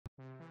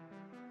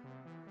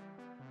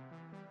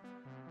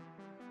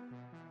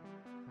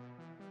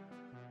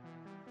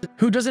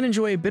Who doesn't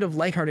enjoy a bit of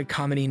lighthearted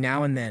comedy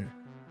now and then?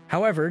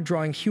 However,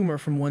 drawing humor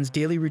from one's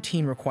daily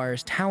routine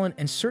requires talent,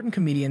 and certain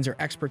comedians are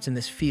experts in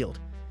this field.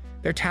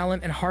 Their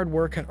talent and hard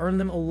work have earned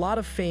them a lot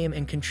of fame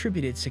and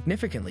contributed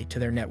significantly to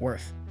their net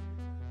worth.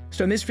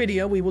 So in this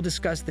video, we will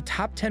discuss the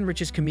top 10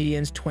 richest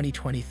comedians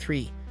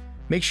 2023.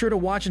 Make sure to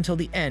watch until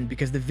the end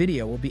because the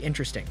video will be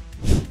interesting.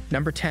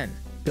 Number 10.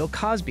 Bill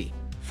Cosby,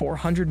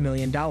 $400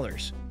 million.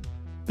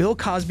 Bill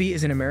Cosby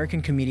is an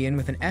American comedian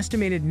with an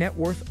estimated net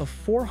worth of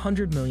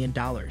 $400 million.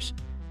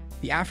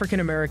 The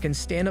African-American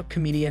stand-up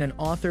comedian and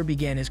author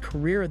began his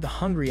career at the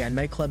Hungry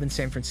nightclub in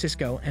San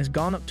Francisco and has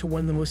gone up to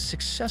one of the most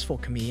successful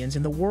comedians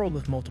in the world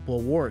with multiple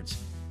awards.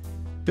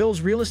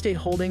 Bill's real estate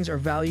holdings are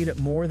valued at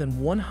more than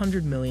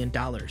 $100 million.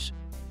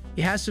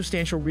 He has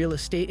substantial real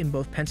estate in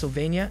both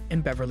Pennsylvania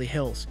and Beverly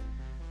Hills.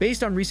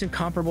 Based on recent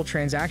comparable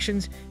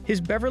transactions,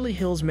 his Beverly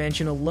Hills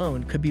mansion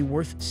alone could be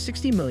worth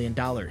 $60 million.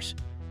 It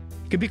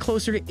could be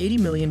closer to $80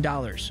 million.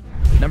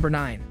 Number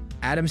 9.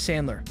 Adam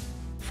Sandler,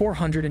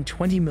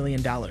 $420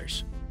 million.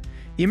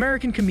 The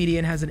American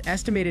comedian has an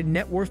estimated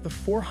net worth of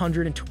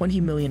 $420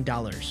 million.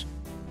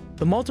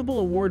 The multiple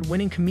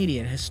award-winning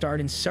comedian has starred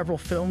in several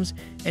films,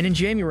 and in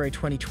January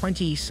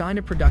 2020 he signed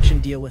a production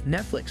deal with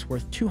Netflix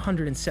worth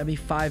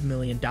 $275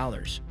 million.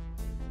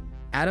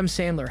 Adam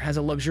Sandler has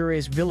a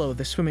luxurious villa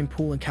with a swimming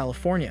pool in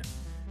California.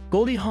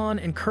 Goldie Hawn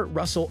and Kurt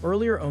Russell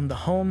earlier owned the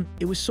home.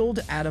 It was sold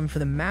to Adam for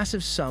the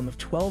massive sum of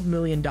 $12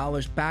 million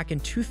back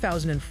in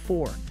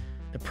 2004.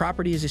 The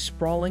property is a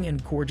sprawling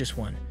and gorgeous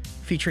one,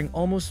 featuring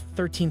almost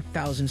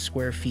 13,000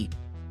 square feet.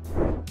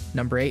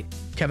 Number 8.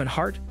 Kevin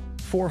Hart,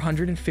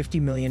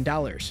 $450 million.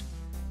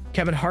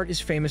 Kevin Hart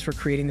is famous for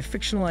creating the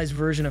fictionalized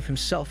version of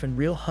himself in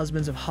Real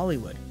Husbands of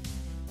Hollywood.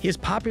 He is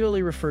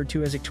popularly referred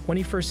to as a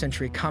 21st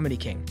century comedy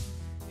king.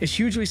 His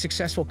hugely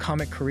successful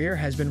comic career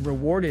has been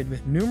rewarded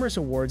with numerous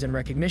awards and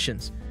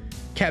recognitions.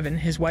 Kevin,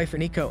 his wife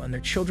Aniko, and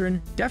their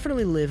children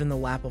definitely live in the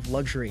lap of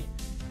luxury.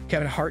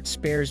 Kevin Hart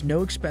spares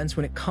no expense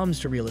when it comes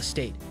to real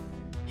estate.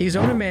 He has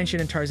owned a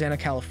mansion in Tarzana,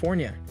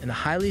 California, in the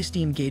highly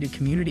esteemed gated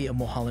community of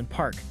Mulholland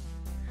Park.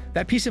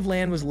 That piece of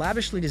land was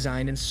lavishly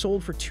designed and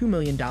sold for $2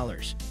 million.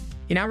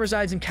 He now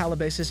resides in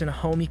Calabasas in a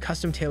home he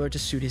custom-tailored to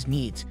suit his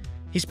needs.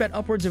 He spent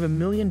upwards of $1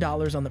 million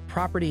on the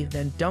property,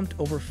 then dumped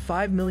over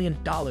 $5 million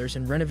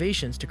in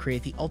renovations to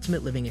create the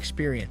ultimate living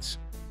experience.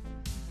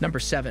 Number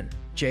 7.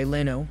 Jay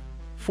Leno,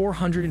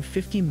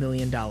 $450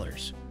 million.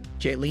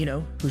 Jay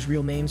Leno, whose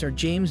real names are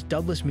James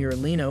Douglas Mira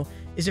Leno,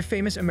 is a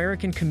famous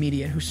American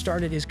comedian who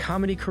started his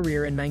comedy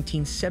career in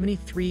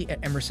 1973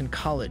 at Emerson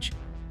College.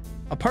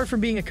 Apart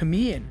from being a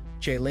comedian,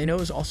 Jay Leno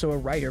is also a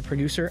writer,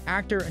 producer,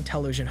 actor, and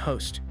television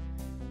host.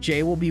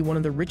 Jay will be one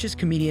of the richest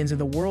comedians in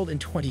the world in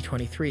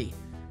 2023.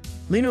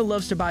 Leno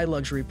loves to buy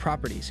luxury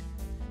properties.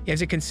 He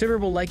has a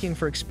considerable liking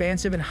for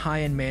expansive and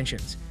high-end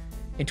mansions.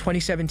 In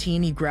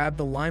 2017, he grabbed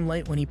the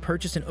limelight when he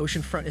purchased an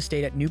oceanfront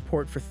estate at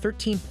Newport for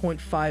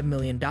 $13.5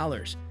 million.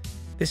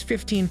 This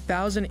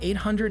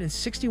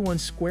 15,861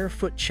 square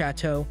foot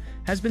chateau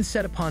has been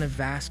set upon a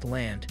vast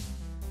land.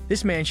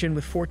 This mansion,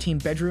 with 14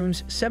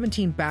 bedrooms,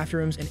 17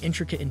 bathrooms, and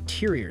intricate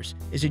interiors,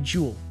 is a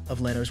jewel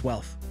of Leno's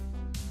wealth.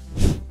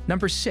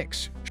 Number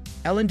 6.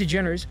 Ellen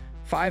DeGeneres,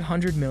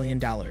 $500 million.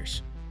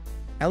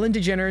 Ellen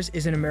DeGeneres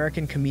is an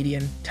American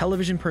comedian,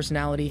 television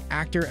personality,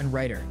 actor, and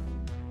writer.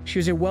 She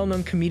is a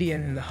well-known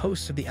comedian and the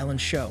host of The Ellen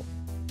Show.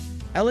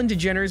 Ellen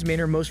DeGeneres made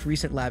her most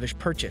recent lavish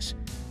purchase.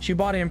 She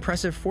bought an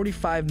impressive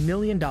 $45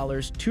 million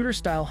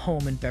Tudor-style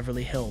home in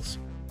Beverly Hills.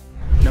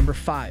 Number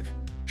 5.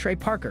 Trey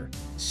Parker,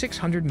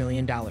 $600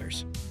 million.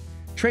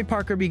 Trey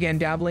Parker began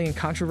dabbling in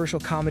controversial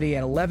comedy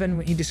at 11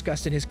 when he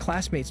disgusted his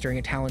classmates during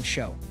a talent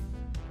show.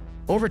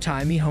 Over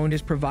time, he honed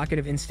his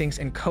provocative instincts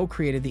and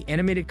co-created the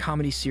animated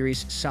comedy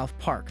series South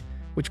Park,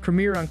 which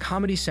premiered on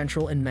Comedy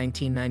Central in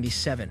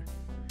 1997.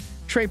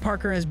 Trey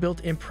Parker has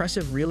built an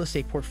impressive real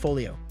estate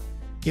portfolio.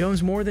 He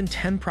owns more than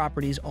 10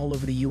 properties all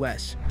over the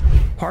U.S.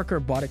 Parker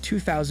bought a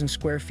 2,000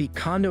 square feet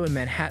condo in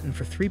Manhattan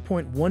for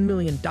 $3.1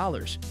 million,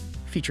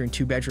 featuring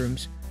 2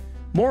 bedrooms.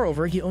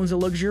 Moreover, he owns a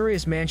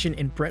luxurious mansion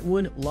in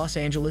Brentwood, Los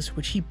Angeles,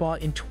 which he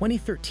bought in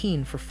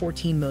 2013 for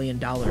 $14 million.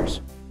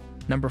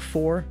 Number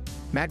 4.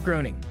 Matt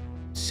Groening,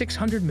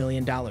 $600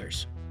 million.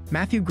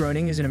 Matthew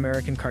Groening is an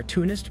American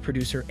cartoonist,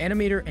 producer,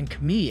 animator, and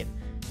comedian.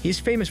 He is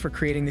famous for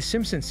creating the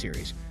Simpsons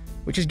series,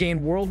 which has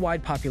gained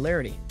worldwide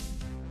popularity.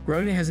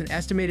 Groening has an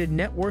estimated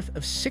net worth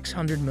of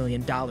 $600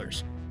 million,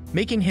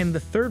 making him the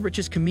 3rd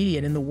richest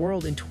comedian in the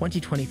world in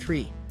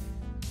 2023.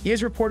 He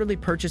has reportedly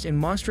purchased a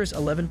monstrous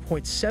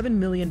 $11.7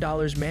 million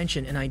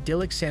mansion in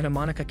idyllic Santa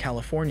Monica,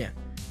 California.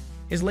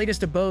 His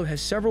latest abode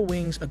has several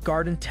wings, a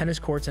garden, tennis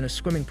courts, and a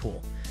swimming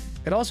pool.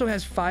 It also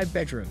has 5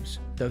 bedrooms,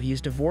 though he is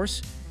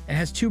divorced and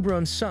has 2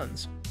 grown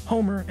sons,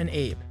 Homer and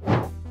Abe.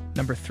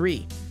 Number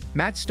 3.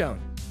 Matt Stone,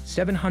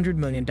 $700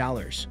 million.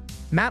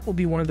 Matt will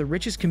be one of the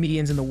richest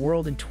comedians in the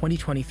world in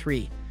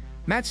 2023.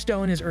 Matt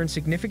Stone has earned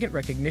significant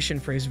recognition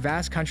for his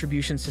vast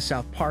contributions to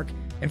South Park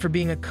and for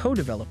being a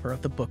co-developer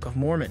of the Book of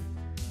Mormon.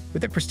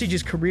 With a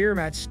prestigious career,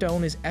 Matt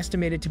Stone is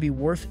estimated to be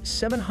worth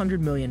 $700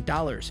 million,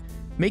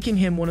 making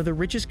him one of the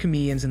richest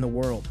comedians in the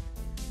world.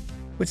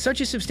 With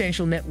such a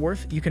substantial net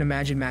worth, you can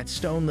imagine Matt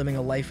Stone living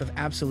a life of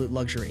absolute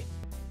luxury.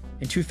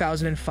 In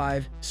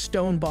 2005,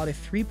 Stone bought a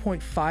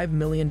 $3.5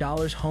 million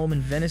home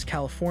in Venice,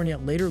 California,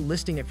 later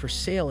listing it for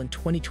sale in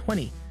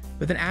 2020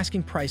 with an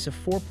asking price of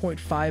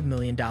 $4.5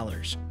 million.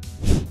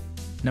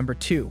 Number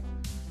 2.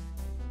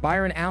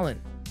 Byron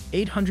Allen,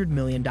 $800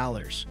 million.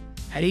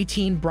 At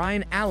 18,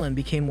 Byron Allen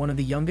became one of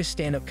the youngest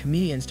stand-up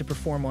comedians to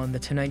perform on The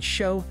Tonight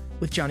Show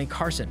with Johnny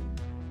Carson.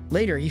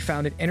 Later, he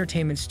founded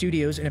entertainment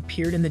studios and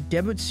appeared in the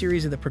debut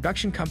series of the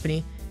production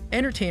company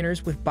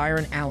Entertainers with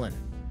Byron Allen.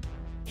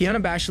 He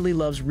unabashedly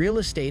loves real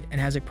estate and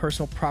has a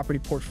personal property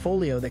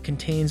portfolio that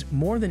contains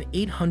more than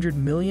 $800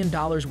 million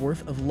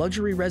worth of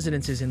luxury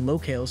residences in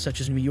locales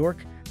such as New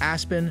York,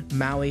 Aspen,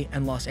 Maui,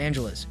 and Los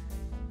Angeles,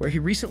 where he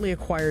recently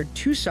acquired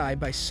 2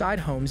 side-by-side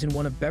homes in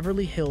one of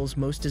Beverly Hills'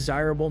 most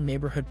desirable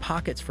neighborhood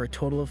pockets for a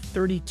total of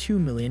 $32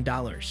 million.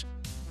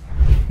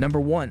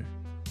 Number 1.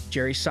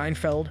 Jerry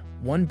Seinfeld,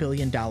 $1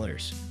 billion.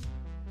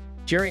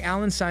 Jerry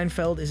Allen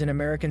Seinfeld is an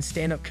American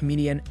stand-up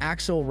comedian,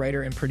 actor,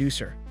 writer, and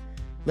producer.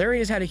 Larry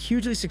has had a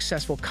hugely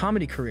successful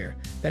comedy career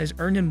that has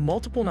earned him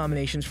multiple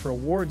nominations for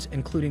awards,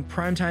 including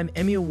Primetime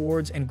Emmy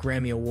Awards and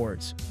Grammy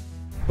Awards.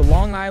 The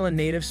Long Island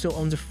native still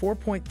owns a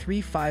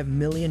 $4.35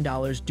 million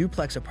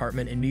duplex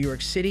apartment in New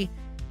York City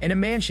and a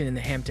mansion in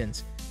the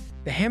Hamptons.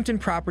 The Hampton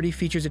property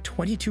features a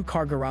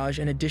 22-car garage,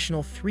 an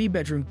additional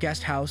 3-bedroom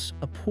guest house,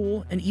 a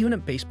pool, and even a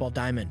baseball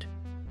diamond.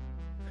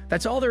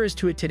 That's all there is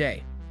to it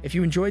today. If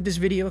you enjoyed this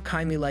video,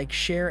 kindly like,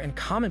 share, and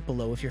comment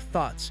below with your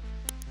thoughts.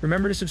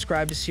 Remember to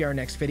subscribe to see our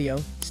next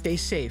video. Stay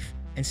safe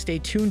and stay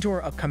tuned to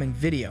our upcoming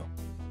video.